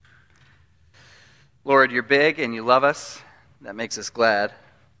Lord, you're big and you love us. That makes us glad.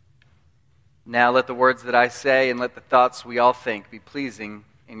 Now let the words that I say and let the thoughts we all think be pleasing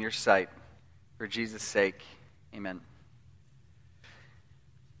in your sight. For Jesus' sake, amen.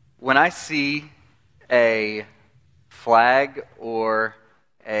 When I see a flag or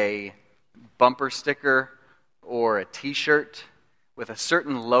a bumper sticker or a t-shirt with a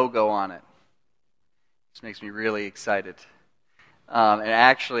certain logo on it, this makes me really excited. And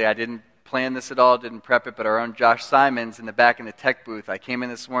actually, I didn't plan this at all, didn't prep it, but our own Josh Simons in the back in the tech booth, I came in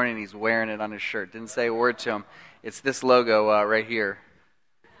this morning and he's wearing it on his shirt. Didn't say a word to him. It's this logo right here.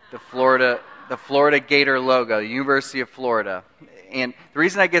 The Florida Gator logo, the University of Florida. And the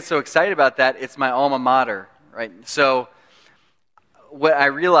reason I get so excited about that, it's my alma mater, right? So what I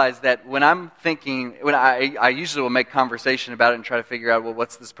realize that when I'm thinking, when I usually will make conversation about it and try to figure out, well,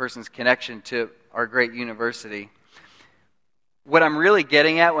 what's this person's connection to our great university? What I'm really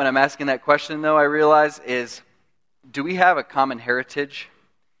getting at when I'm asking that question, though, I realize is, do we have a common heritage?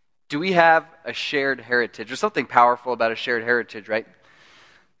 Do we have a shared heritage? There's something powerful about a shared heritage, right?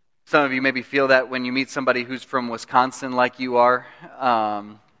 Some of you maybe feel that when you meet somebody who's from Wisconsin like you are,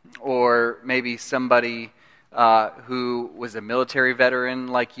 or maybe somebody who was a military veteran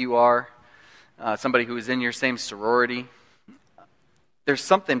like you are, somebody who was in your same sorority. There's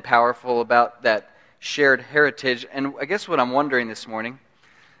something powerful about that shared heritage, and I guess what I'm wondering this morning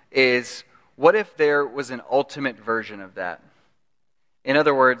is, what if there was an ultimate version of that? In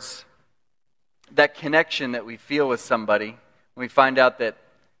other words, that connection that we feel with somebody when we find out that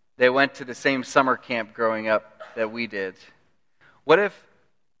they went to the same summer camp growing up that we did. What if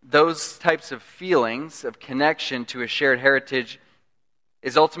those types of feelings of connection to a shared heritage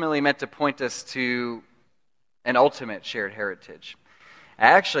is ultimately meant to point us to an ultimate shared heritage? I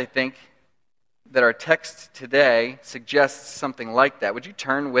actually think that our text today suggests something like that. Would you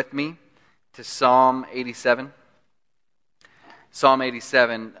turn with me to Psalm 87? Psalm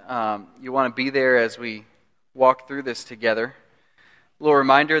 87. You want to be there as we walk through this together. A little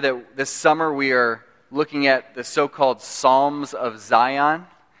reminder that this summer we are looking at the so-called Psalms of Zion.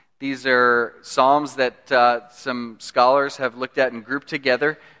 These are psalms that some scholars have looked at and grouped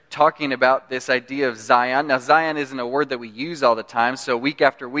together, talking about this idea of Zion. Now, Zion isn't a word that we use all the time, so week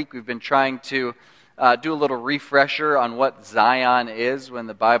after week we've been trying to do a little refresher on what Zion is when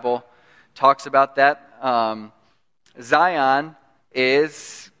the Bible talks about that. Zion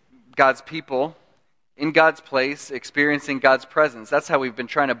is God's people in God's place, experiencing God's presence. That's how we've been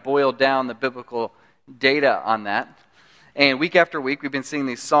trying to boil down the biblical data on that. And week after week we've been seeing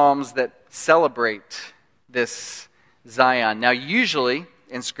these psalms that celebrate this Zion. Now, usually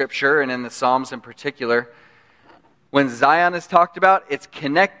in Scripture, and in the Psalms in particular, when Zion is talked about, it's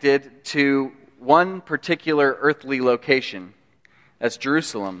connected to one particular earthly location. That's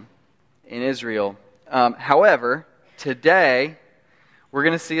Jerusalem in Israel. However, today we're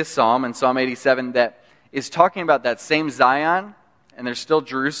going to see a psalm in Psalm 87 that is talking about that same Zion, and there's still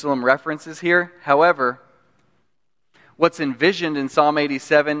Jerusalem references here. However, what's envisioned in Psalm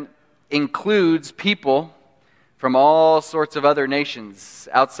 87 includes people from all sorts of other nations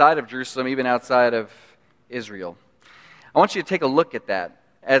outside of Jerusalem, even outside of Israel. I want you to take a look at that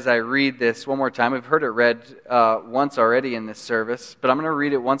as I read this one more time. We've heard it read once already in this service, but I'm going to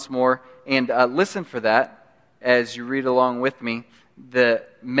read it once more, and listen for that as you read along with me. The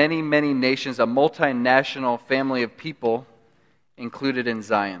many, many nations, a multinational family of people included in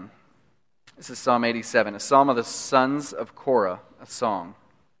Zion. This is Psalm 87, a psalm of the sons of Korah, a song.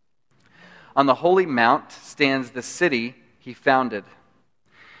 On the holy mount stands the city he founded.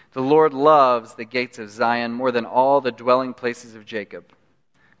 The Lord loves the gates of Zion more than all the dwelling places of Jacob.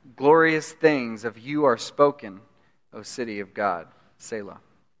 Glorious things of you are spoken, O city of God. Selah.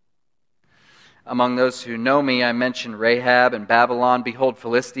 Among those who know me, I mention Rahab and Babylon. Behold,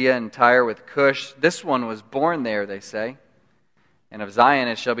 Philistia and Tyre with Cush. This one was born there, they say. And of Zion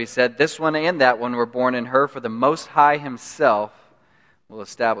it shall be said, this one and that one were born in her, for the Most High himself will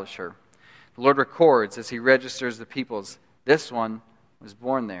establish her. The Lord records as he registers the peoples, this one was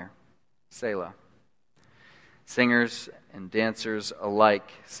born there. Selah. Singers and dancers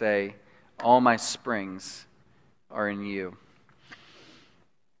alike say, all my springs are in you.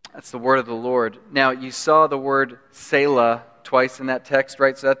 That's the word of the Lord. Now, you saw the word Selah twice in that text,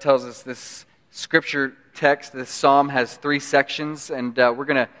 right? So that tells us this scripture text, this psalm has 3 sections, and we're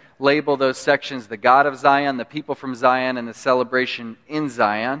going to label those sections the God of Zion, the people from Zion, and the celebration in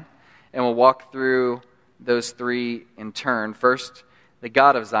Zion. And we'll walk through those 3 in turn. First, the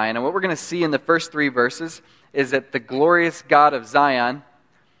God of Zion. And what we're going to see in the first 3 verses is that the glorious God of Zion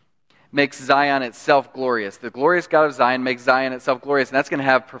makes Zion itself glorious. The glorious God of Zion makes Zion itself glorious, and that's going to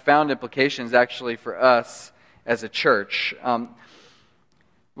have profound implications actually for us as a church. I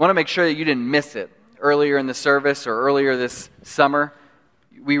want to make sure that you didn't miss it earlier in the service or earlier this summer.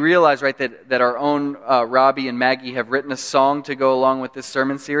 We realize, right, that our own Robbie and Maggie have written a song to go along with this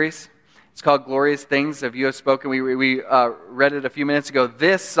sermon series. It's called Glorious Things of You Have Spoken. We read it a few minutes ago.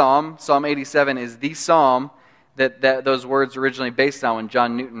 This psalm, Psalm 87, is the psalm that those words originally based on when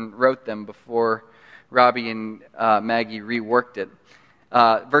John Newton wrote them before Robbie and Maggie reworked it.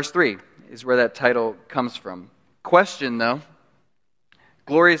 Verse 3 is where that title comes from. Question, though.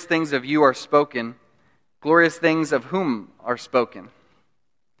 Glorious things of you are spoken. Glorious things of whom are spoken?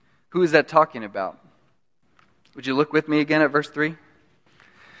 Who is that talking about? Would you look with me again at verse 3?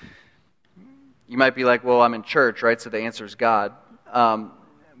 You might be like, well, I'm in church, right? So the answer is God.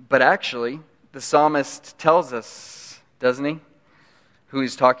 But actually, the psalmist tells us, doesn't he, who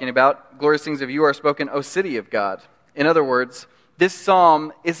he's talking about. Glorious things of you are spoken, O city of God. In other words, this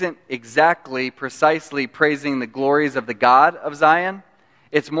psalm isn't exactly, precisely praising the glories of the God of Zion.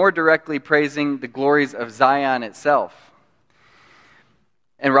 It's more directly praising the glories of Zion itself.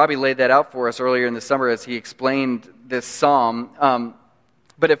 And Robbie laid that out for us earlier in the summer as he explained this psalm.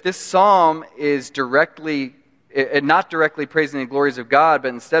 But if this psalm is not directly praising the glories of God, but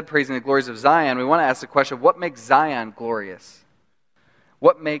instead praising the glories of Zion, we want to ask the question, what makes Zion glorious?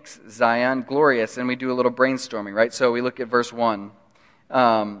 What makes Zion glorious? And we do a little brainstorming, right? So we look at verse 1.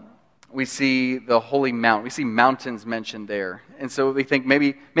 We see the holy mount. We see mountains mentioned there. And so we think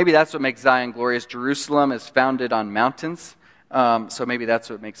maybe that's what makes Zion glorious. Jerusalem is founded on mountains, so maybe that's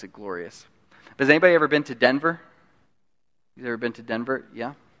what makes it glorious. Has anybody ever been to Denver? You ever been to Denver?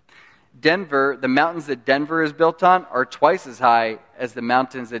 Yeah. Denver, the mountains that Denver is built on are twice as high as the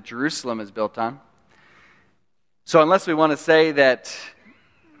mountains that Jerusalem is built on. So unless we want to say that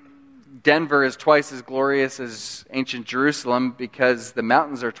Denver is twice as glorious as ancient Jerusalem because the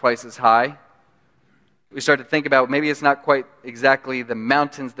mountains are twice as high, we start to think about maybe it's not quite exactly the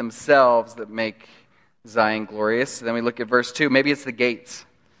mountains themselves that make Zion glorious. So then we look at verse 2. Maybe it's the gates.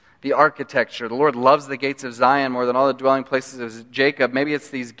 The architecture. The Lord loves the gates of Zion more than all the dwelling places of Jacob. Maybe it's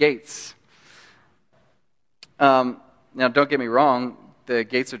these gates. Now, don't get me wrong. The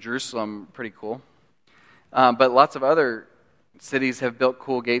gates of Jerusalem are pretty cool. But lots of other cities have built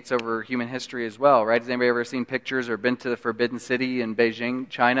cool gates over human history as well, right? Has anybody ever seen pictures or been to the Forbidden City in Beijing,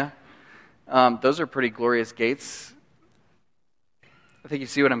 China? Those are pretty glorious gates. I think you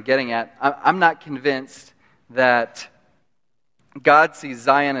see what I'm getting at. I'm not convinced that God sees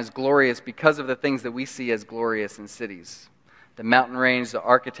Zion as glorious because of the things that we see as glorious in cities. The mountain range, the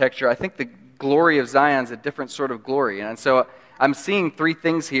architecture. I think the glory of Zion is a different sort of glory. And so I'm seeing three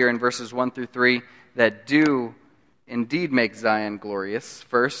things here in verses 1 through 3 that do indeed make Zion glorious.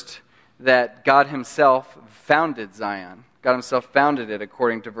 First, that God himself founded Zion. God himself founded it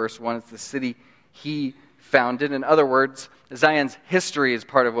according to verse 1. It's the city he founded. In other words, Zion's history is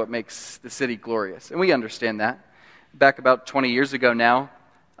part of what makes the city glorious. And we understand that. Back about 20 years ago now,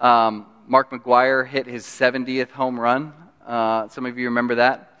 Mark McGwire hit his 70th home run. Some of you remember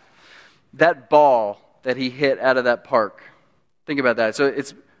that. That ball that he hit out of that park. Think about that. So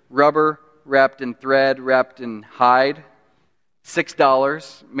it's rubber wrapped in thread, wrapped in hide.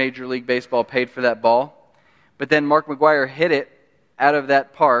 $6 Major League Baseball paid for that ball. But then Mark McGwire hit it out of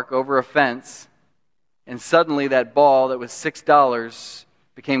that park over a fence, and suddenly that ball that was $6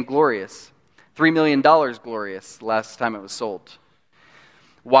 became glorious. $3 million glorious last time it was sold.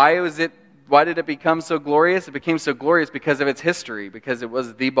 Why did it become so glorious? It became so glorious because of its history, because it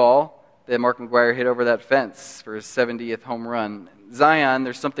was the ball that Mark McGwire hit over that fence for his 70th home run. Zion,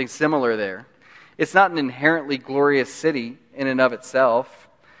 there's something similar there. It's not an inherently glorious city in and of itself,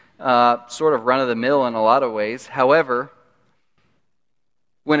 sort of run-of-the-mill in a lot of ways. However,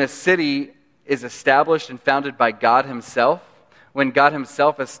 when a city is established and founded by God himself, when God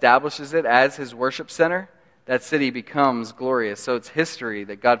himself establishes it as his worship center, that city becomes glorious. So it's history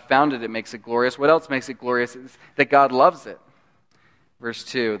that God founded it makes it glorious. What else makes it glorious? It's that God loves it. Verse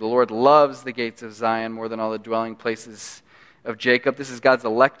 2, the Lord loves the gates of Zion more than all the dwelling places of Jacob. This is God's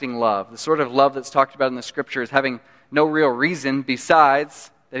electing love. The sort of love that's talked about in the Scripture is having no real reason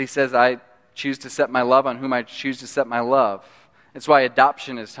besides that he says, I choose to set my love on whom I choose to set my love. It's why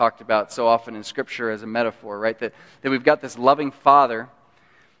adoption is talked about so often in Scripture as a metaphor, right? That we've got this loving Father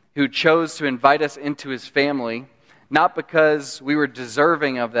who chose to invite us into his family, not because we were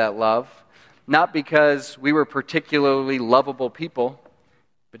deserving of that love, not because we were particularly lovable people,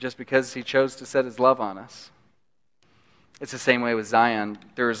 but just because he chose to set his love on us. It's the same way with Zion.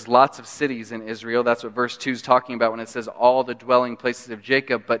 There's lots of cities in Israel. That's what verse 2 is talking about when it says all the dwelling places of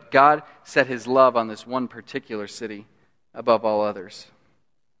Jacob. But God set his love on this one particular city above all others.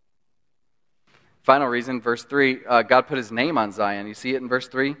 Final reason, verse 3, God put his name on Zion. You see it in verse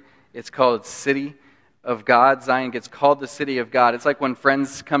 3? It's called City of God. Zion gets called the City of God. It's like when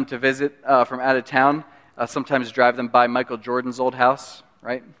friends come to visit from out of town, sometimes drive them by Michael Jordan's old house,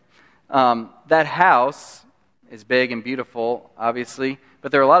 right? That house is big and beautiful, obviously,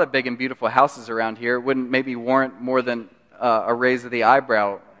 but there are a lot of big and beautiful houses around here. It wouldn't maybe warrant more than a raise of the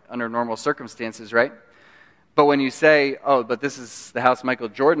eyebrow under normal circumstances, right? But when you say, oh, but this is the house Michael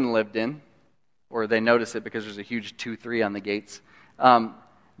Jordan lived in, or they notice it because there's a huge 2-3 on the gates,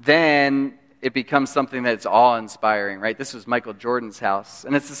 then it becomes something that's awe-inspiring, right? This was Michael Jordan's house.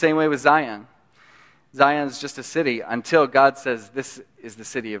 And it's the same way with Zion. Zion is just a city until God says this is the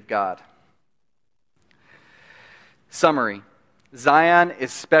city of God. Summary. Zion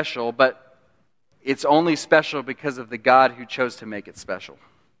is special, but it's only special because of the God who chose to make it special.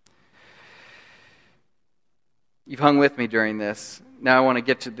 You've hung with me during this. Now I want to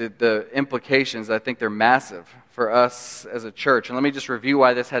get to the implications. I think they're massive for us as a church. And let me just review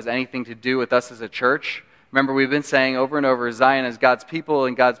why this has anything to do with us as a church. Remember, we've been saying over and over, Zion is God's people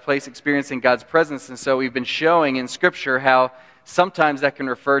and God's place, experiencing God's presence. And so we've been showing in Scripture how sometimes that can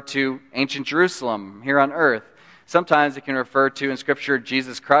refer to ancient Jerusalem here on earth. Sometimes it can refer to, in Scripture,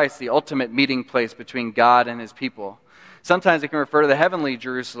 Jesus Christ, the ultimate meeting place between God and his people. Sometimes it can refer to the heavenly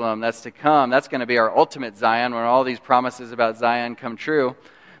Jerusalem that's to come. That's going to be our ultimate Zion when all these promises about Zion come true.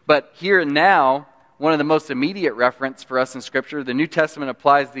 But here and now, one of the most immediate reference for us in Scripture, the New Testament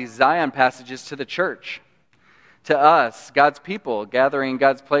applies these Zion passages to the church, to us, God's people, gathering in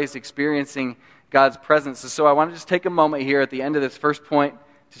God's place, experiencing God's presence. So I want to just take a moment here at the end of this first point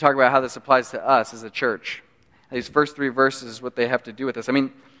to talk about how this applies to us as a church. These first 3 verses, what they have to do with us. I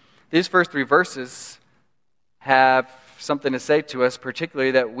mean, these first 3 verses have something to say to us,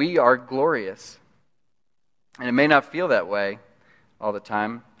 particularly that we are glorious. And it may not feel that way all the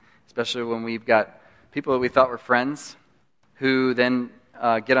time, especially when we've got people that we thought were friends who then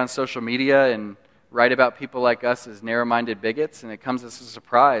get on social media and write about people like us as narrow-minded bigots, and it comes as a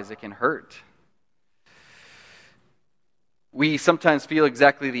surprise. It can hurt. We sometimes feel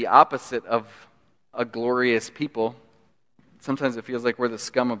exactly the opposite of a glorious people. Sometimes it feels like we're the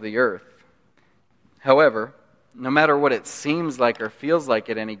scum of the earth. However, no matter what it seems like or feels like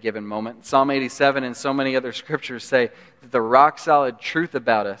at any given moment, Psalm 87 and so many other scriptures say that the rock-solid truth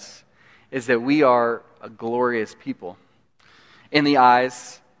about us is that we are a glorious people in the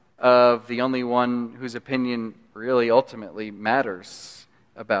eyes of the only one whose opinion really ultimately matters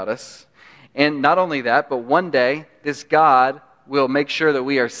about us. And not only that, but one day this God will make sure that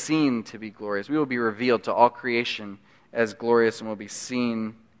we are seen to be glorious. We will be revealed to all creation as glorious and will be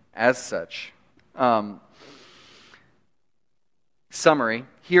seen as such. Summary,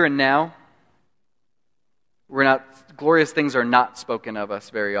 here and now, glorious things are not spoken of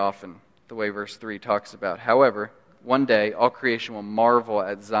us very often, the way verse 3 talks about. However, one day all creation will marvel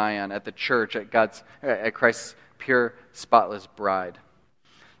at Zion, at the church, at Christ's pure, spotless bride.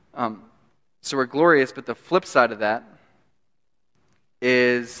 So we're glorious, but the flip side of that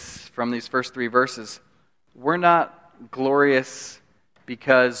is, from these first 3 verses, we're not glorious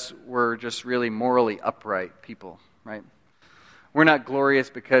because we're just really morally upright people, right? We're not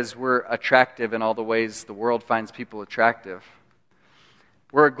glorious because we're attractive in all the ways the world finds people attractive.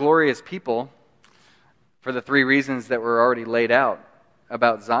 We're a glorious people for the 3 reasons that were already laid out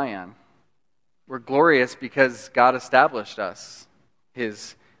about Zion. We're glorious because God established us,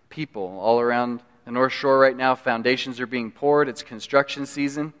 his people, all around the North Shore right now. Foundations are being poured. It's construction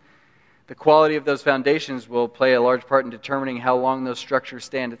season. The quality of those foundations will play a large part in determining how long those structures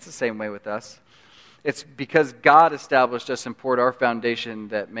stand. It's the same way with us. It's because God established us and poured our foundation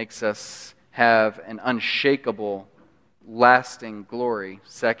that makes us have an unshakable, lasting glory.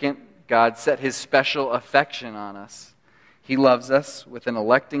 Second, God set his special affection on us. He loves us with an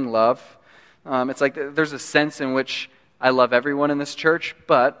electing love. It's like there's a sense in which I love everyone in this church,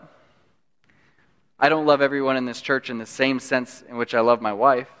 but I don't love everyone in this church in the same sense in which I love my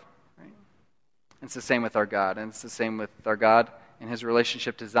wife. Right? It's the same with our God, and it's the same with our God in his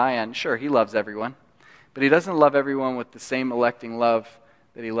relationship to Zion. Sure, he loves everyone, but he doesn't love everyone with the same electing love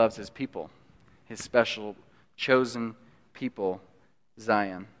that he loves his people, his special, chosen people,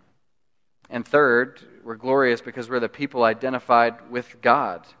 Zion. And third, we're glorious because we're the people identified with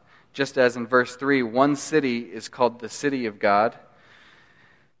God. Just as in verse 3, one city is called the city of God.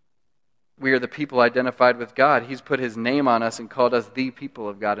 We are the people identified with God. He's put his name on us and called us the people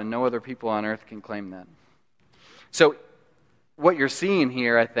of God, and no other people on earth can claim that. So what you're seeing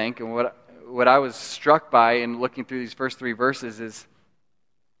here, I think, and what I was struck by in looking through these first 3 verses is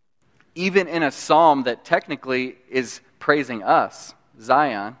even in a psalm that technically is praising us,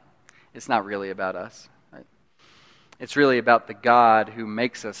 Zion, it's not really about us. Right? It's really about the God who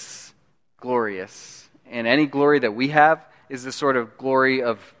makes us glorious. And any glory that we have is the sort of glory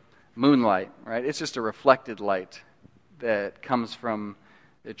of moonlight, right? It's just a reflected light that comes from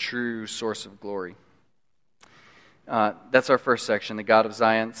the true source of glory. That's our first section, the God of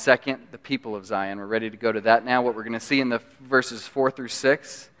Zion. Second, the people of Zion. We're ready to go to that now. What we're going to see in the verses 4 through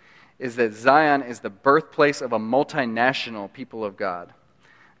 6 is that Zion is the birthplace of a multinational people of God.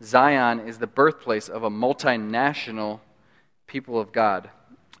 Zion is the birthplace of a multinational people of God.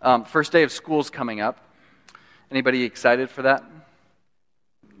 First day of school's coming up. Anybody excited for that?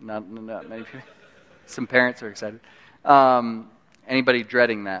 Not many people. Some parents are excited. Anybody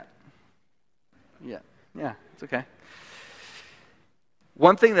dreading that? Yeah, it's okay.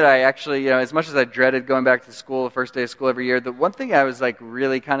 One thing that I actually, as much as I dreaded going back to school, the first day of school every year, the one thing I was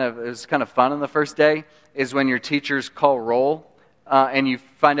really it was kind of fun on the first day is when your teachers call roll and you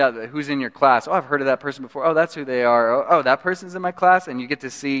find out who's in your class. Oh, I've heard of that person before. Oh, that's who they are. Oh, that person's in my class. And you get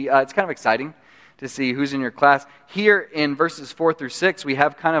to see, it's kind of exciting to see who's in your class. Here in verses 4 through 6, we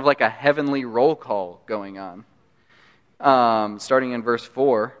have kind of like a heavenly roll call going on, starting in verse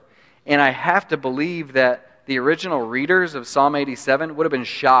 4. And I have to believe that the original readers of Psalm 87 would have been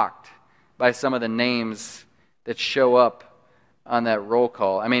shocked by some of the names that show up on that roll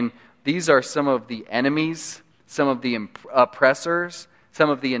call. I mean, these are some of the enemies, some of the oppressors, some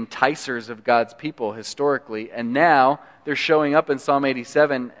of the enticers of God's people historically, and now they're showing up in Psalm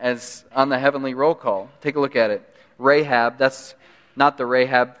 87 as on the heavenly roll call. Take a look at it. Rahab, that's not the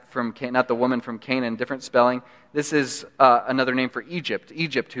Rahab not the woman from Canaan, different spelling. This is another name for Egypt,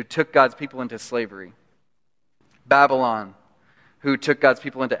 who took God's people into slavery. Babylon, who took God's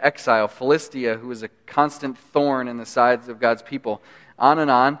people into exile. Philistia, who was a constant thorn in the sides of God's people. On,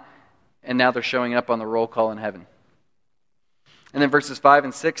 and now they're showing up on the roll call in heaven. And then verses 5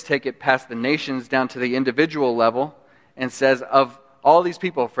 and 6 take it past the nations down to the individual level and says, of all these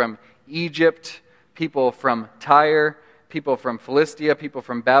people from Egypt, people from Tyre, people from Philistia, people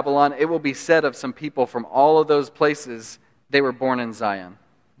from Babylon, it will be said of some people from all of those places, they were born in Zion.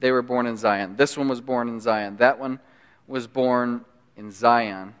 They were born in Zion. This one was born in Zion. That one was born in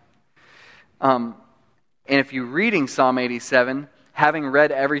Zion. And if you're reading Psalm 87, having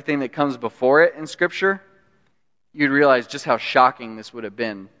read everything that comes before it in Scripture, you'd realize just how shocking this would have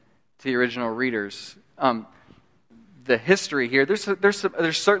been to the original readers. The history here,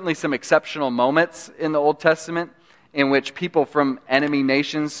 there's certainly some exceptional moments in the Old Testament in which people from enemy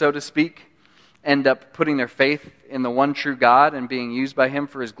nations, so to speak, end up putting their faith in the one true God and being used by Him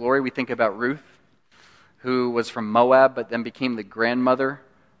for His glory. We think about Ruth, who was from Moab, but then became the grandmother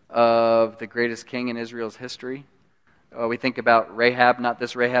of the greatest king in Israel's history. We think about Rahab, not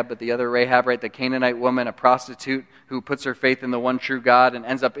this Rahab, but the other Rahab, right? The Canaanite woman, a prostitute who puts her faith in the one true God and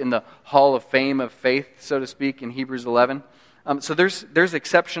ends up in the hall of fame of faith, so to speak, in Hebrews 11. So there's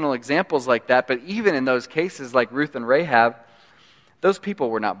exceptional examples like that, but even in those cases like Ruth and Rahab, those people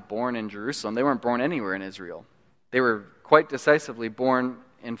were not born in Jerusalem. They weren't born anywhere in Israel. They were quite decisively born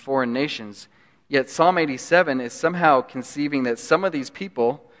in foreign nations. Yet Psalm 87 is somehow conceiving that some of these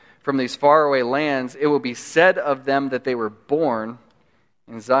people from these faraway lands, it will be said of them that they were born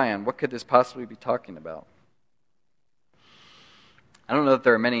in Zion. What could this possibly be talking about? I don't know that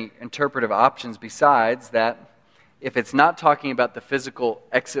there are many interpretive options besides that if it's not talking about the physical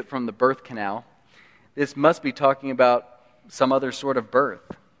exit from the birth canal, this must be talking about some other sort of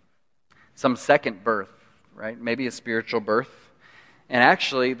birth, some second birth, right? Maybe a spiritual birth. And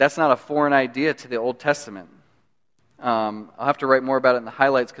actually, that's not a foreign idea to the Old Testament. I'll have to write more about it in the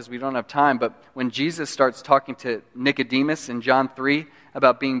highlights because we don't have time, but when Jesus starts talking to Nicodemus in John 3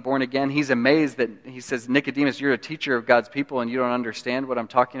 about being born again, he's amazed that he says, Nicodemus, you're a teacher of God's people and you don't understand what I'm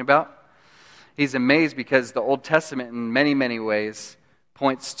talking about. He's amazed because the Old Testament in many, many ways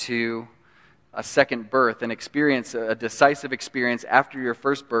points to a second birth, an experience, a decisive experience after your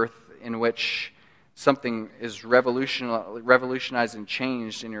first birth in which something is revolutionized and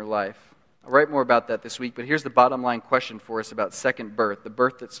changed in your life. I'll write more about that this week, but here's the bottom line question for us about second birth, the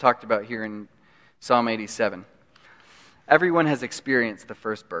birth that's talked about here in Psalm 87. Everyone has experienced the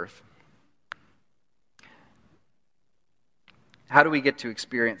first birth. How do we get to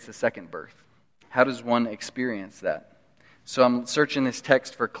experience the second birth? How does one experience that? So I'm searching this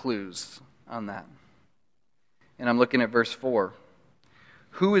text for clues on that. And I'm looking at verse 4.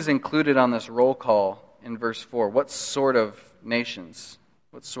 Who is included on this roll call in verse 4? What sort of nations?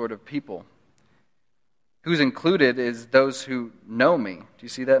 What sort of people? Who's included is those who know me. Do you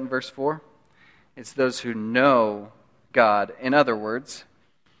see that in verse 4? It's those who know God. In other words,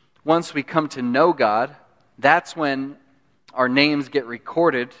 once we come to know God, that's when our names get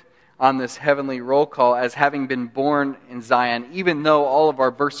recorded on this heavenly roll call as having been born in Zion, even though all of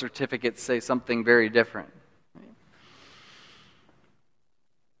our birth certificates say something very different.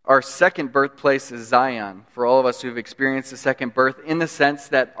 Our second birthplace is Zion, for all of us who have experienced the second birth, in the sense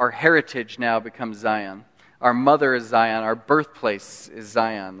that our heritage now becomes Zion. Our mother is Zion, our birthplace is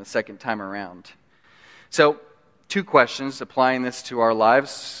Zion the second time around. So, two questions applying this to our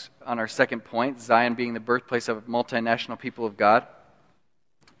lives on our second point, Zion being the birthplace of multinational people of God.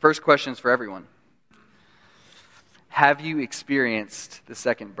 First question is for everyone. Have you experienced the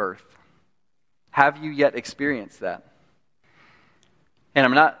second birth? Have you yet experienced that? And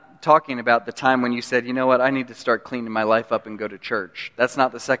I'm not talking about the time when you said, you know what, I need to start cleaning my life up and go to church. That's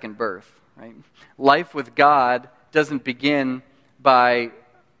not the second birth, right? Life with God doesn't begin by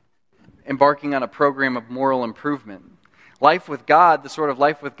embarking on a program of moral improvement. Life with God, the sort of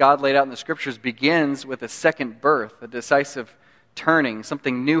life with God laid out in the Scriptures, begins with a second birth, a decisive turning.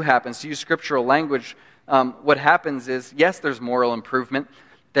 Something new happens. To use scriptural language, what happens is, yes, there's moral improvement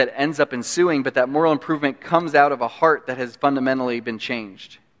that ends up ensuing, but that moral improvement comes out of a heart that has fundamentally been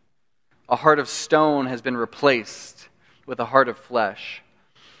changed. A heart of stone has been replaced with a heart of flesh.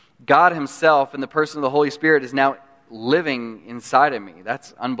 God himself, in the person of the Holy Spirit, is now living inside of me.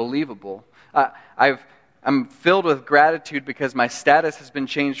 That's unbelievable. I'm filled with gratitude because my status has been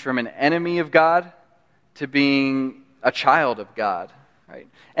changed from an enemy of God to being a child of God. Right?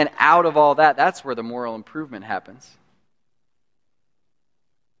 And out of all that, that's where the moral improvement happens.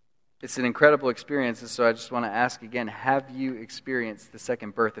 It's an incredible experience, and so I just want to ask again, have you experienced the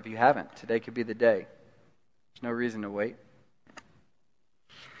second birth? If you haven't, today could be the day. There's no reason to wait.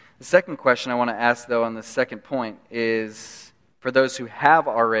 The second question I want to ask, though, on the second point is for those who have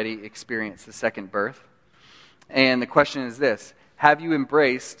already experienced the second birth. And the question is this: have you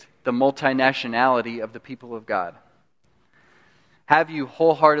embraced the multinationality of the people of God? Have you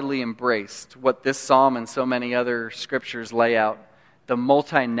wholeheartedly embraced what this psalm and so many other scriptures lay out, the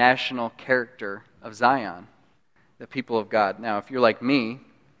multinational character of Zion, the people of God? Now, if you're like me,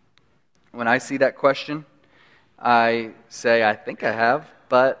 when I see that question, I say, I think I have,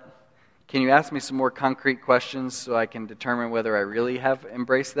 but can you ask me some more concrete questions so I can determine whether I really have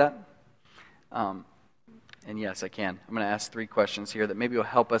embraced that? And yes, I can. I'm going to ask 3 questions here that maybe will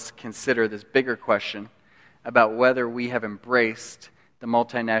help us consider this bigger question about whether we have embraced the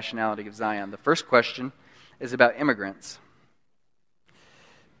multinationality of Zion. The first question is about immigrants,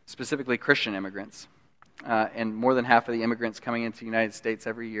 specifically Christian immigrants. And more than half of the immigrants coming into the United States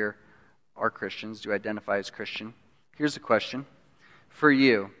every year are Christians, do identify as Christian. Here's a question for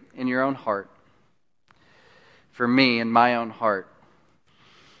you, in your own heart, for me, in my own heart.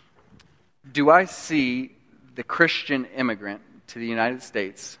 Do I see the Christian immigrant to the United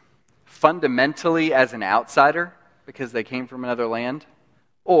States fundamentally as an outsider because they came from another land?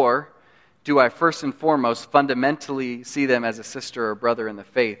 Or do I first and foremost fundamentally see them as a sister or brother in the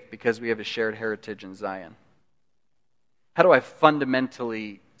faith because we have a shared heritage in Zion? How do I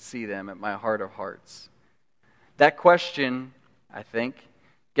fundamentally see them at my heart of hearts? That question, I think,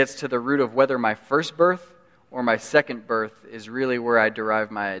 gets to the root of whether my first birth or my second birth is really where I derive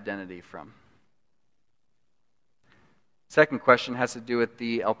my identity from. Second question has to do with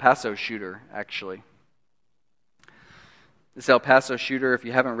the El Paso shooter, actually. This El Paso shooter, if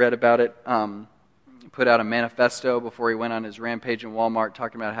you haven't read about it, put out a manifesto before he went on his rampage in Walmart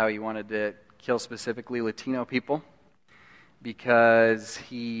talking about how he wanted to kill specifically Latino people because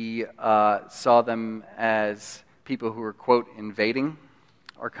he saw them as people who were, quote, invading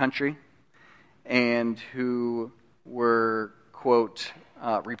our country and who were, quote,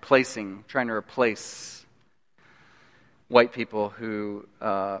 trying to replace white people who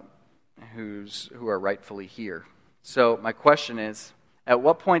are rightfully here. So my question is, at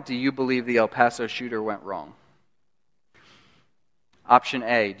what point do you believe the El Paso shooter went wrong? Option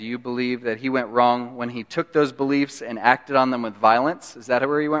A, do you believe that he went wrong when he took those beliefs and acted on them with violence? Is that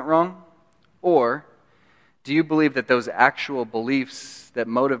where he went wrong? Or do you believe that those actual beliefs that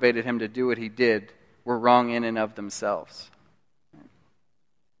motivated him to do what he did were wrong in and of themselves?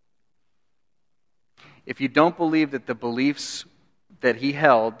 If you don't believe that the beliefs that he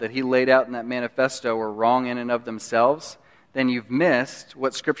held, that he laid out in that manifesto, were wrong in and of themselves, then you've missed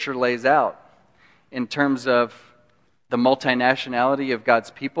what Scripture lays out in terms of the multinationality of God's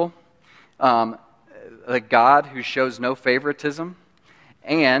people, the God who shows no favoritism,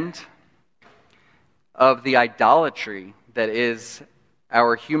 and of the idolatry that is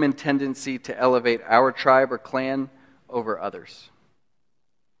our human tendency to elevate our tribe or clan over others.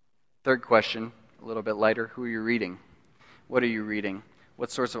 Third question, a little bit lighter. Who are you reading? What are you reading?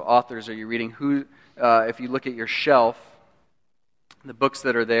 What sorts of authors are you reading? If you look at your shelf, the books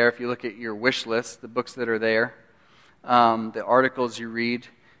that are there, if you look at your wish list, the books that are there, the articles you read,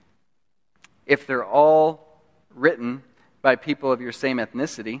 if they're all written by people of your same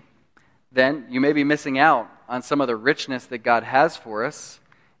ethnicity, then you may be missing out on some of the richness that God has for us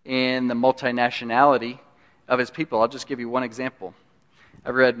in the multinationality of His people. I'll just give you one example.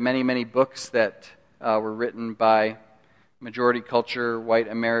 I've read many, many books that were written by majority culture, white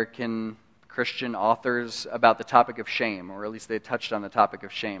American Christian authors about the topic of shame, or at least they touched on the topic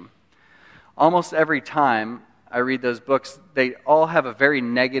of shame. Almost every time I read those books, they all have a very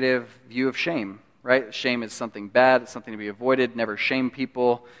negative view of shame, right? Shame is something bad, it's something to be avoided, never shame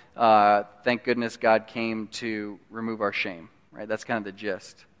people. Thank goodness God came to remove our shame, right? That's kind of the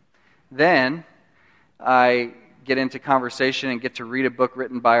gist. Then I get into conversation and get to read a book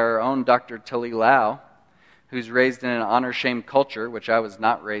written by our own Dr. Tali Lau, who's raised in an honor-shame culture, which I was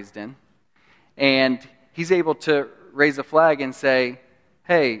not raised in. And he's able to raise a flag and say,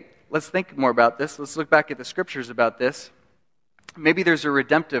 hey, let's think more about this. Let's look back at the scriptures about this. Maybe there's a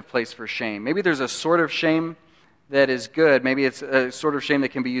redemptive place for shame. Maybe there's a sort of shame that is good. Maybe it's a sort of shame that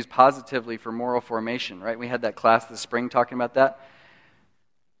can be used positively for moral formation, right? We had that class this spring talking about that.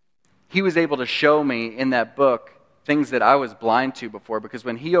 He was able to show me in that book things that I was blind to before, because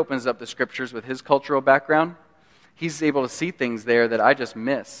when he opens up the scriptures with his cultural background, he's able to see things there that I just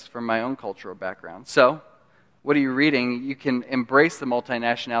miss from my own cultural background. So, what are you reading? You can embrace the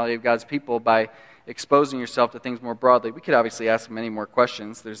multinationality of God's people by exposing yourself to things more broadly. We could obviously ask many more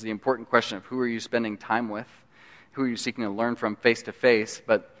questions. There's the important question of who are you spending time with? Who are you seeking to learn from face to face?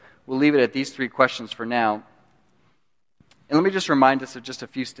 But we'll leave it at these three questions for now. And let me just remind us of just a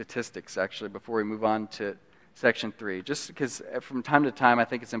few statistics, actually, before we move on to section 3. Just because from time to time, I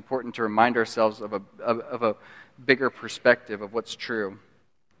think it's important to remind ourselves of a bigger perspective of what's true.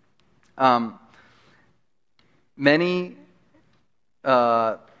 Many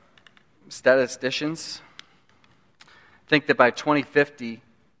statisticians think that by 2050,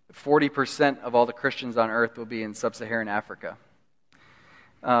 40% of all the Christians on earth will be in sub-Saharan Africa.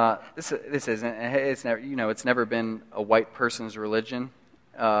 This isn't. It's never been a white person's religion,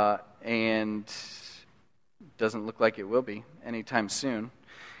 and doesn't look like it will be anytime soon.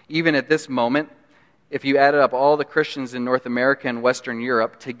 Even at this moment, if you added up all the Christians in North America and Western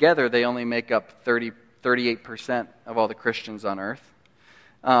Europe together, they only make up 38% of all the Christians on earth.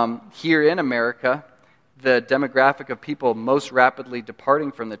 Here in America, the demographic of people most rapidly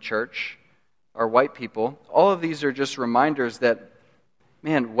departing from the church are white people. All of these are just reminders that,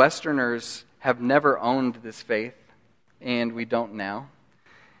 man, Westerners have never owned this faith, and we don't now.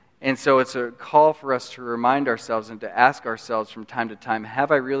 And so it's a call for us to remind ourselves and to ask ourselves from time to time,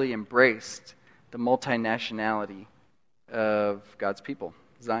 have I really embraced the multinationality of God's people,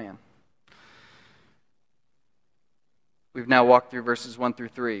 Zion? We've now walked through verses 1 through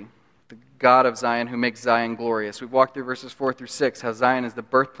 3. The God of Zion who makes Zion glorious. We've walked through verses 4 through 6, how Zion is the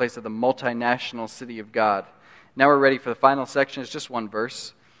birthplace of the multinational city of God. Now we're ready for the final section. It's just one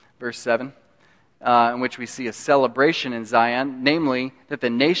verse, verse 7, in which we see a celebration in Zion, namely that the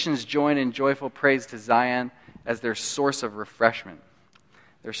nations join in joyful praise to Zion as their source of refreshment.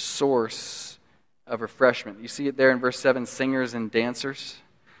 Their source of refreshment. You see it there in verse 7, singers and dancers.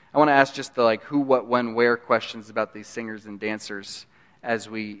 I want to ask just the who, what, when, where questions about these singers and dancers as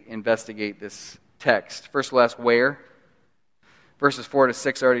we investigate this text. First, we'll ask where. Verses 4 to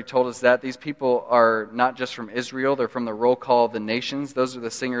 6 already told us that. These people are not just from Israel, they're from the roll call of the nations. Those are the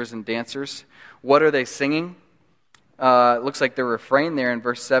singers and dancers. What are they singing? It looks like the refrain there in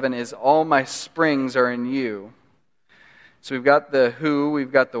verse 7 is, all my springs are in you. So we've got the who,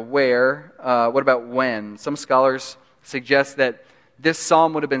 we've got the where. What about when? Some scholars suggest that this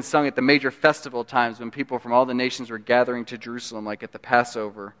psalm would have been sung at the major festival times when people from all the nations were gathering to Jerusalem, like at the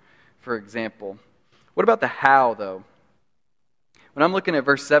Passover, for example. What about the how, though? When I'm looking at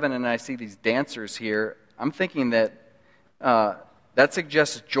verse 7 and I see these dancers here, I'm thinking that that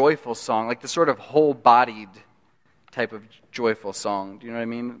suggests joyful song, like the sort of whole-bodied type of joyful song. Do you know what I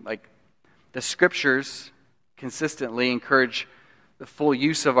mean? Like the scriptures consistently encourage the full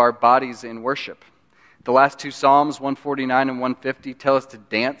use of our bodies in worship. The last two Psalms, 149 and 150, tell us to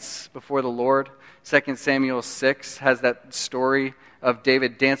dance before the Lord. 2 Samuel 6 has that story of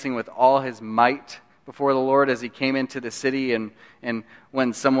David dancing with all his might before the Lord as he came into the city, and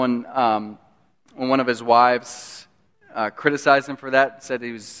when one of his wives criticized him for that, said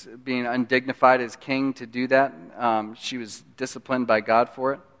he was being undignified as king to do that. She was disciplined by God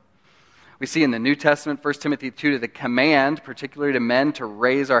for it. We see in the New Testament, 1 Timothy 2, to the command, particularly to men, to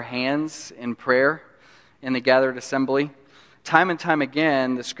raise our hands in prayer in the gathered assembly. Time and time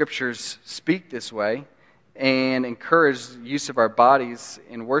again, the Scriptures speak this way and encourage the use of our bodies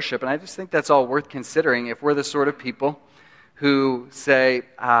in worship. And I just think that's all worth considering if we're the sort of people who say,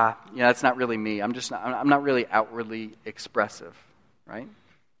 that's not really me. I'm not really outwardly expressive, right?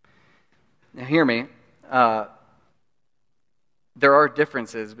 Now hear me. There are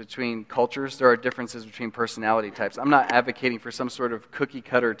differences between cultures. There are differences between personality types. I'm not advocating for some sort of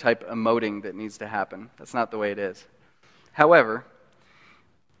cookie-cutter type emoting that needs to happen. That's not the way it is. However,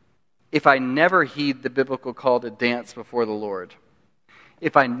 if I never heed the biblical call to dance before the Lord,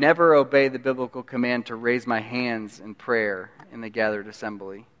 if I never obey the biblical command to raise my hands in prayer in the gathered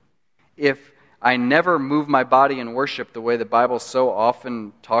assembly, if I never move my body in worship the way the Bible so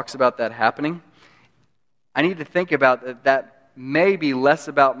often talks about that happening, I need to think about that may be less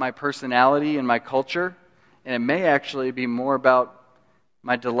about my personality and my culture, and it may actually be more about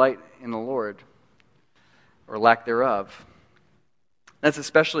my delight in the Lord, or lack thereof. That's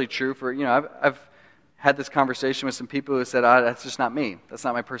especially true for, I've had this conversation with some people who said, that's just not me. That's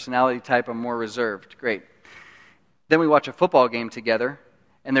not my personality type. I'm more reserved. Great. Then we watch a football game together,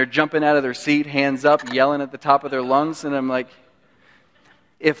 and they're jumping out of their seat, hands up, yelling at the top of their lungs, and I'm like,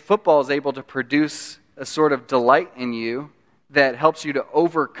 if football is able to produce a sort of delight in you that helps you to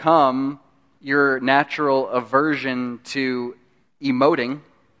overcome your natural aversion to emoting,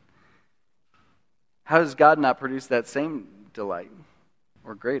 how does God not produce that same delight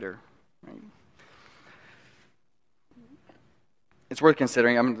or greater? Right? It's worth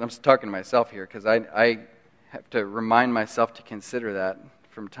considering. I'm talking to myself here because I have to remind myself to consider that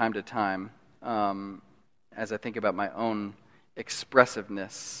from time to time as I think about my own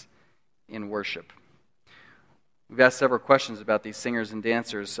expressiveness in worship. We've asked several questions about these singers and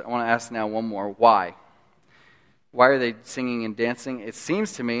dancers. I want to ask now one more. Why? Why are they singing and dancing? It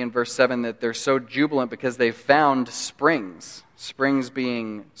seems to me in verse 7 that they're so jubilant because they've found springs. Springs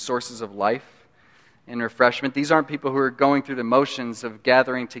being sources of life and refreshment. These aren't people who are going through the motions of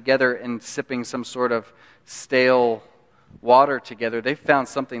gathering together and sipping some sort of stale water together. They've found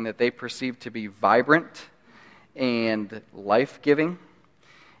something that they perceive to be vibrant and life-giving.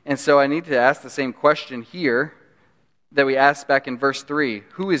 And so I need to ask the same question here that we asked back in verse 3.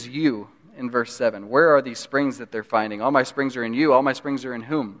 Who is you in verse 7? Where are these springs that they're finding? All my springs are in you. All my springs are in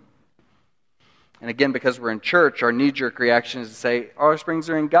whom? And again, because we're in church, our knee-jerk reaction is to say, all our springs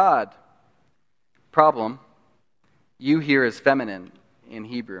are in God. Problem, you here is feminine in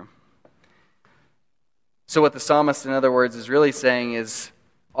Hebrew. So what the psalmist, in other words, is really saying is,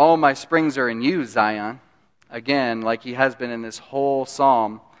 all my springs are in you, Zion. Again, like he has been in this whole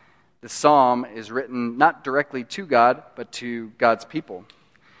psalm, the psalm is written not directly to God, but to God's people,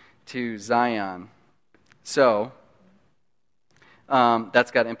 to Zion. So, that's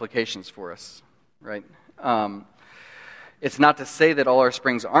got implications for us, right? It's not to say that all our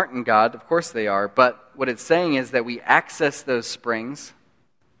springs aren't in God. Of course they are. But what it's saying is that we access those springs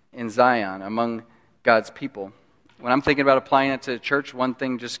in Zion, among God's people. When I'm thinking about applying it to church, one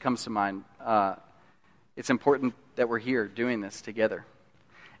thing just comes to mind. It's important that we're here doing this together.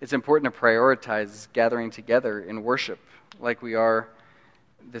 It's important to prioritize gathering together in worship like we are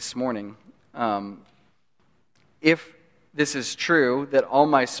this morning. If this is true, that all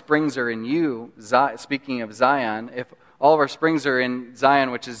my springs are in you, speaking of Zion, if all of our springs are in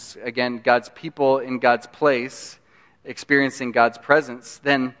Zion, which is, again, God's people in God's place, experiencing God's presence,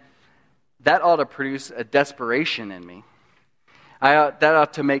 then that ought to produce a desperation in me. That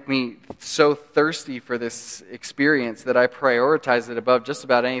ought to make me so thirsty for this experience that I prioritize it above just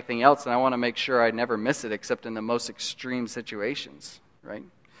about anything else, and I want to make sure I never miss it except in the most extreme situations, right?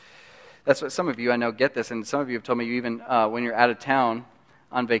 That's what some of you I know get this, and some of you have told me you even, when you're out of town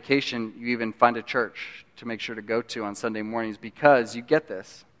on vacation, you even find a church to make sure to go to on Sunday mornings because you get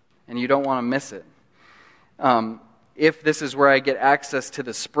this, and you don't want to miss it. If this is where I get access to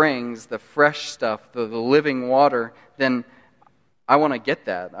the springs, the fresh stuff, the living water, then I want to get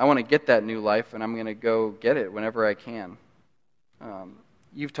that. I want to get that new life, and I'm going to go get it whenever I can.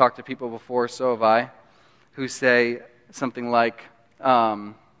 You've talked to people before, so have I, who say something like,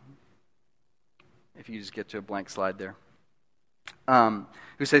 if you just get to a blank slide there,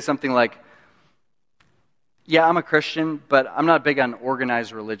 who say something like, yeah, I'm a Christian, but I'm not big on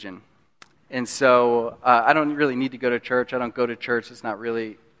organized religion. And so I don't really need to go to church. I don't go to church. It's not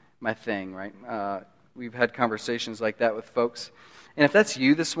really my thing, right? We've had conversations like that with folks. And if that's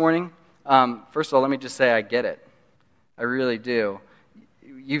you this morning, first of all, let me just say I get it. I really do.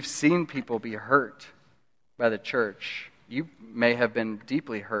 You've seen people be hurt by the church. You may have been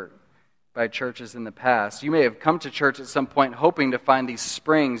deeply hurt by churches in the past. You may have come to church at some point hoping to find these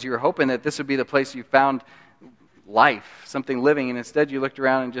springs. You were hoping that this would be the place you found life, something living, and instead you looked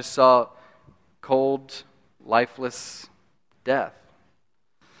around and just saw cold, lifeless death.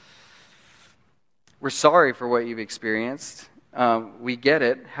 We're sorry for what you've experienced. We get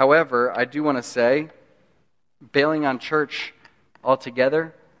it. However, I do want to say, bailing on church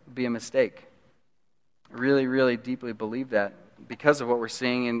altogether would be a mistake. I really, really deeply believe that because of what we're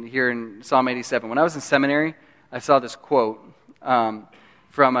seeing here in Psalm 87. When I was in seminary, I saw this quote from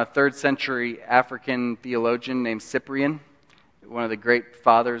a 3rd century African theologian named Cyprian, one of the great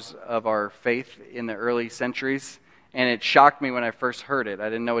fathers of our faith in the early centuries. And it shocked me when I first heard it. I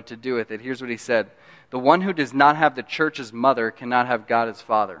didn't know what to do with it. Here's what he said. The one who does not have the church as mother cannot have God as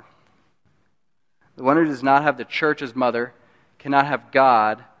father. The one who does not have the church as mother cannot have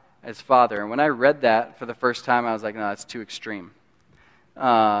God as father. And when I read that for the first time, I was like, no, that's too extreme.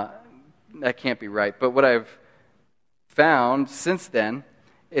 That can't be right. But what I've found since then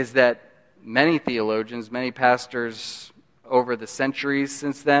is that many theologians, many pastors over the centuries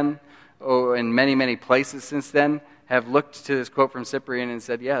since then, in many, many places since then, have looked to this quote from Cyprian and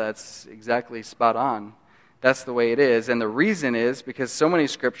said, yeah, that's exactly spot on. That's the way it is. And the reason is because so many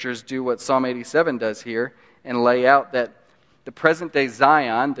scriptures do what Psalm 87 does here and lay out that the present-day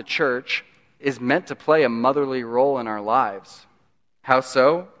Zion, the church, is meant to play a motherly role in our lives. How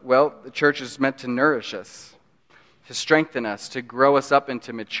so? Well, the church is meant to nourish us, to strengthen us, to grow us up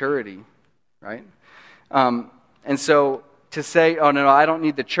into maturity, right? And so to say, oh, no, I don't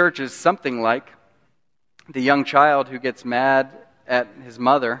need the church is something like the young child who gets mad at his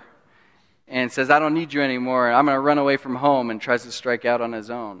mother and says, I don't need you anymore, I'm going to run away from home, and tries to strike out on his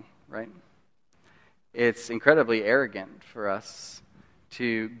own, right? It's incredibly arrogant for us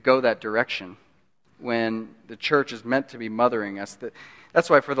to go that direction when the church is meant to be mothering us. That's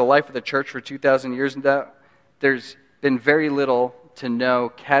why for the life of the church for 2,000 years now, there's been very little to no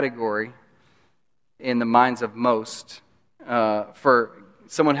category in the minds of most for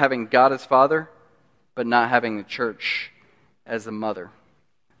someone having God as father, but not having the church as the mother.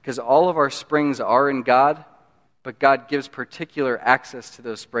 Because all of our springs are in God, but God gives particular access to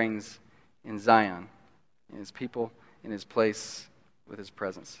those springs in Zion, in His people, in His place, with His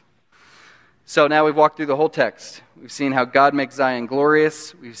presence. So now we've walked through the whole text. We've seen how God makes Zion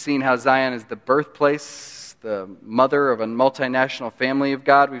glorious. We've seen how Zion is the birthplace, the mother of a multinational family of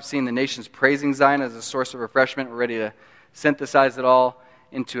God. We've seen the nations praising Zion as a source of refreshment. We're ready to synthesize it all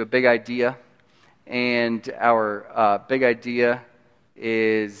into a big idea. And our big idea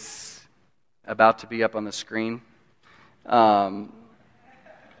is about to be up on the screen.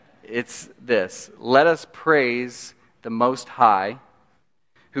 It's this. Let us praise the Most High,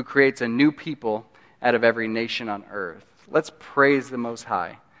 who creates a new people out of every nation on earth. Let's praise the Most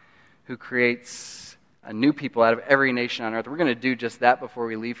High, who creates a new people out of every nation on earth. We're going to do just that before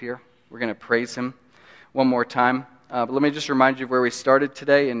we leave here. We're going to praise Him one more time. But let me just remind you of where we started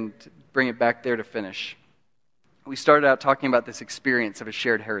today and bring it back there to finish. We started out talking about this experience of a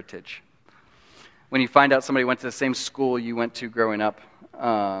shared heritage. When you find out somebody went to the same school you went to growing up,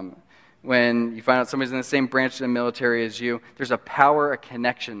 when you find out somebody's in the same branch of the military as you, there's a power, a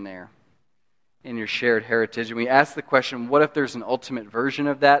connection there in your shared heritage. And we ask the question, what if there's an ultimate version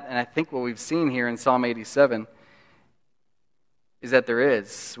of that? And I think what we've seen here in Psalm 87 is that there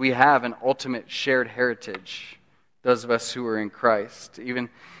is. We have an ultimate shared heritage, those of us who are in Christ. Even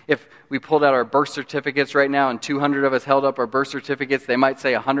if we pulled out our birth certificates right now and 200 of us held up our birth certificates, they might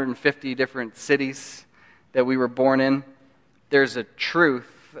say 150 different cities that we were born in. There's a truth,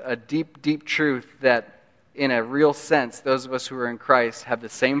 a deep, deep truth that in a real sense, those of us who are in Christ have the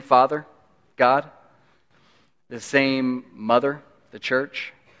same Father, God, the same mother, the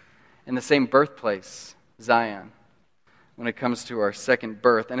church, and the same birthplace, Zion, when it comes to our second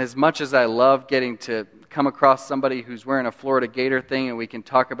birth. And as much as I love getting to come across somebody who's wearing a Florida Gator thing and we can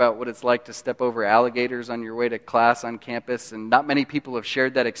talk about what it's like to step over alligators on your way to class on campus, and not many people have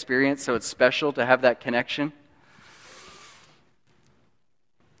shared that experience, so it's special to have that connection.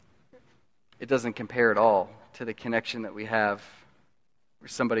 It doesn't compare at all to the connection that we have with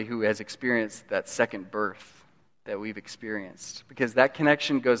somebody who has experienced that second birth that we've experienced. Because that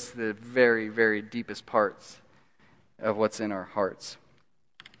connection goes to the very, very deepest parts of what's in our hearts.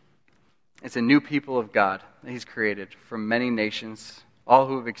 It's a new people of God that He's created from many nations, all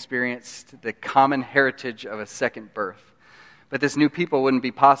who have experienced the common heritage of a second birth. But this new people wouldn't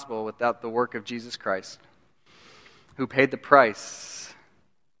be possible without the work of Jesus Christ, who paid the price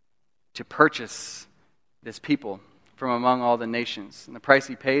to purchase this people from among all the nations. And the price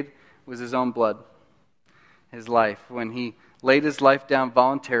he paid was his own blood, his life. When he laid his life down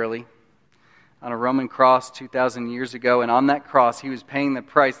voluntarily on a Roman cross 2,000 years ago, and on that cross he was paying the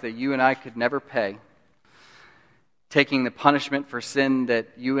price that you and I could never pay, taking the punishment for sin that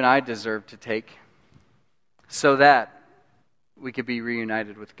you and I deserve to take, so that we could be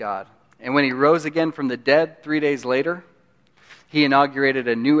reunited with God. And when he rose again from the dead 3 days later, he inaugurated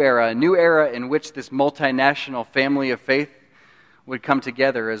a new era in which this multinational family of faith would come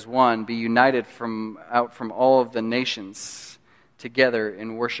together as one, be united from all of the nations together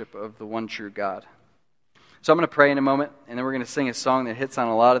in worship of the one true God. So I'm going to pray in a moment, and then we're going to sing a song that hits on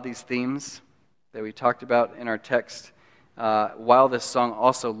a lot of these themes that we talked about in our text, while this song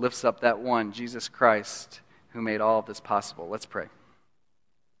also lifts up that one, Jesus Christ, who made all of this possible. Let's pray.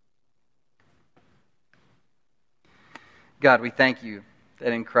 God, we thank you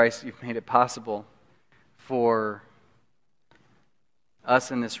that in Christ you've made it possible for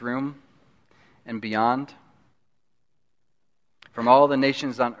us in this room and beyond, from all the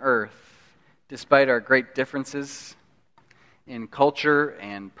nations on earth, despite our great differences in culture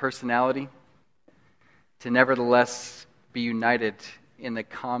and personality, to nevertheless be united in the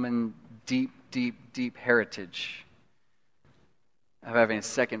common deep heritage of having a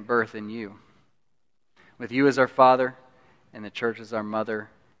second birth in you. With you as our Father, and the church as our mother,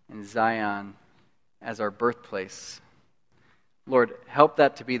 and Zion as our birthplace. Lord, help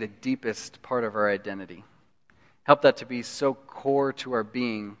that to be the deepest part of our identity. Help that to be so core to our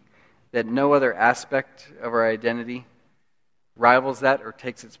being that no other aspect of our identity rivals that or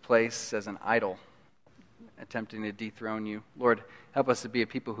takes its place as an idol attempting to dethrone you. Lord, help us to be a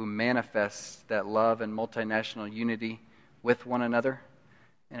people who manifest that love and multinational unity with one another,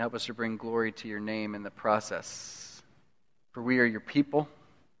 and help us to bring glory to your name in the process. For we are your people,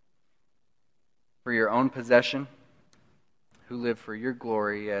 for your own possession, who live for your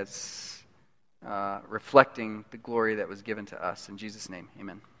glory as reflecting the glory that was given to us. In Jesus' name,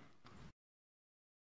 amen.